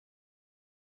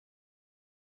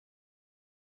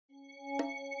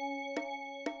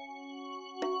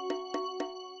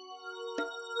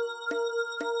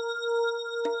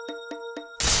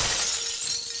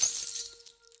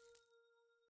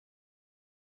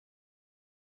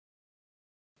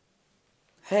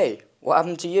Hey, what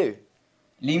happened to you?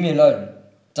 Leave me alone.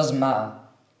 Doesn't matter.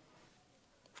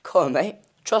 Come on, mate.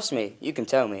 Trust me, you can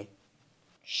tell me.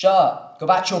 Shut up. Go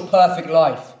back to your perfect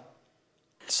life.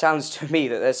 It sounds to me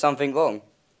that there's something wrong.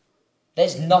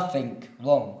 There's nothing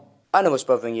wrong. I know what's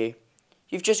bothering you.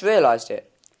 You've just realised it.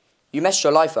 You messed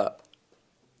your life up.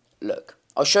 Look,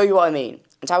 I'll show you what I mean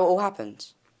and how it all happened.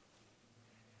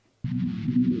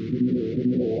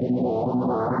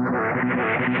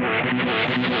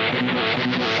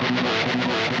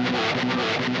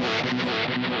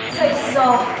 So this is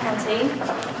our canteen.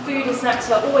 Food and snacks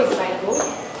are always available.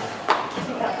 I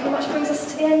think that pretty much brings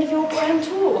us to the end of your grand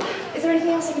tour. Is there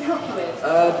anything else I can help you with?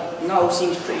 No, it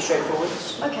seems pretty straightforward.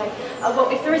 Okay. Well,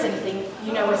 if there is anything,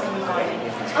 you know where to come and find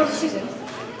me. Oh, Susan,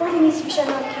 Bradley needs to be shown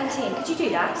around the canteen. Could you do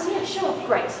that? Yeah, sure.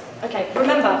 Great. Okay,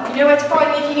 remember, you know where to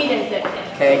find me if you need anything.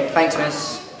 Okay, thanks,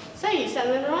 miss. So, you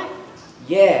settling right?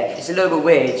 Yeah, it's a little bit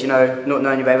weird, you know, not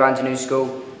knowing your way around a new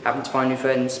school, having to find new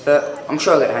friends, but I'm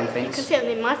sure I'll get the hang of You can things. sit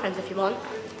with my friends if you want.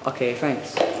 Okay,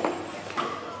 thanks.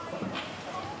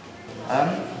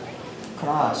 Can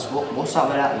I ask, what's up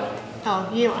with that one? Oh,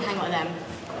 you don't want to hang out with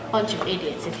them. Bunch of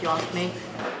idiots, if you ask me.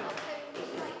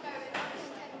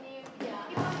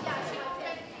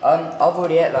 I've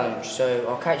already ate lunch, so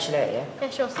I'll catch you later, yeah? Yeah,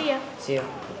 sure. See ya. See ya.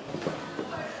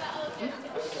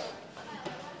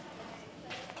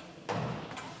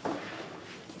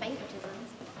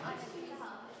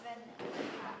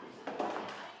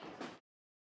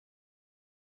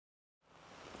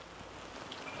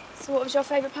 So what was your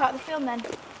favourite part of the film then?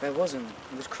 There wasn't.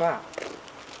 It was crap.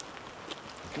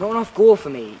 Not enough gore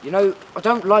for me. You know, I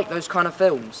don't like those kind of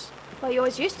films. Well, you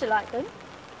always used to like them.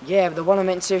 Yeah, but the one I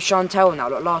meant to see with Chantel now,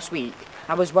 like last week,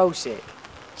 that was well sick.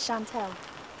 Chantel.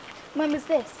 When was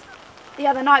this? The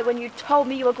other night when you told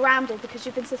me you were grounded because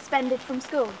you've been suspended from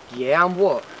school. Yeah, and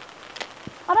what?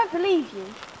 I don't believe you.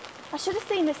 I should have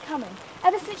seen this coming.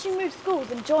 Ever since you moved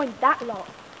schools and joined that lot,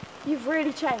 you've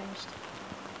really changed.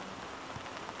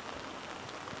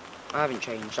 I haven't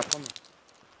changed, I promise.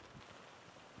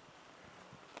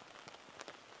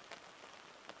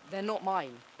 They're not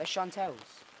mine, they're Chantel's.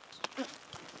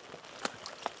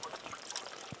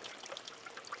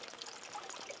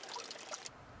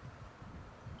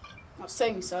 I'll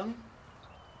sing some.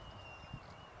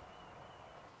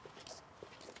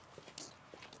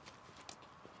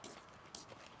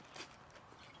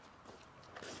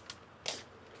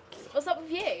 What's up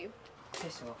with you?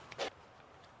 Piss off.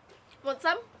 Want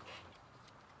some?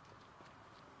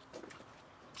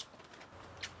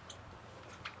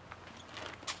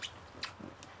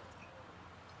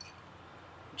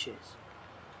 Cheers.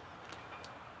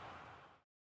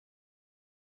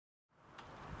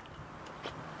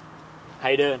 How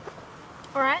you doing?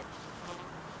 All right.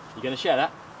 You gonna share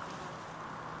that?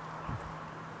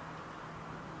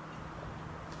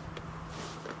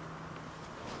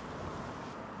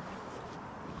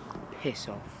 Piss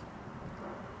off.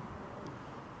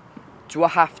 Do I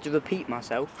have to repeat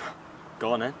myself?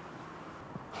 Go on then.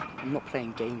 I'm not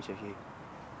playing games with you.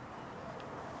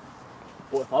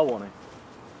 What if I want it?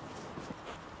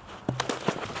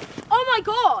 Oh my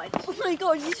god! Oh my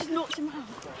god, you just knocked him out.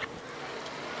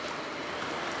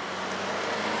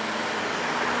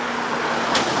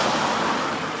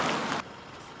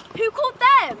 Who called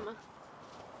them?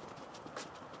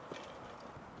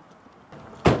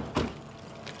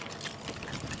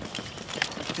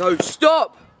 No,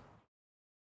 stop!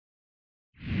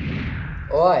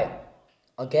 Alright,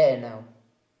 I get it now.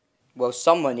 Well,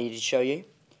 someone needed to show you.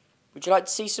 Would you like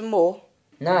to see some more?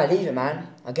 Nah, leave it, man.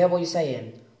 I get what you're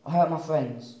saying. I hurt my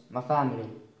friends, my family.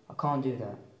 I can't do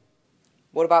that.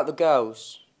 What about the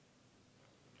girls?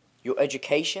 Your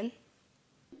education?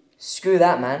 Screw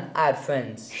that, man. I had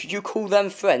friends. You call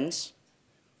them friends?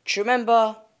 Do you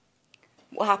remember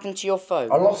what happened to your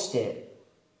phone? I lost it.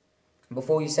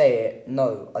 Before you say it,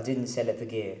 no, I didn't sell it for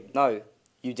gear. No,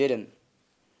 you didn't.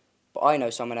 But I know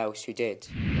someone else who did.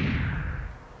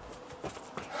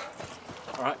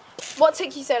 All right. What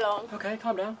took you so long? Okay,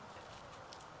 calm down.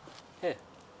 Here.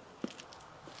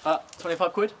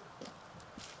 25 quid?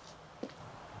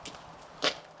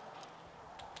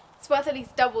 It's worth at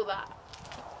least double that.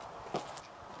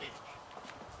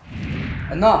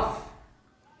 Enough!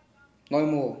 No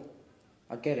more.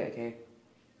 I get it, okay?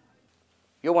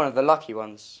 You're one of the lucky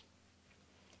ones.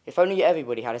 If only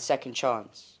everybody had a second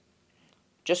chance.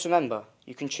 Just remember,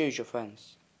 you can choose your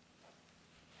friends.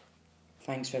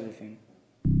 Thanks for everything.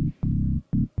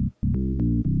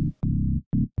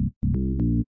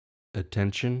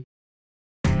 Attention.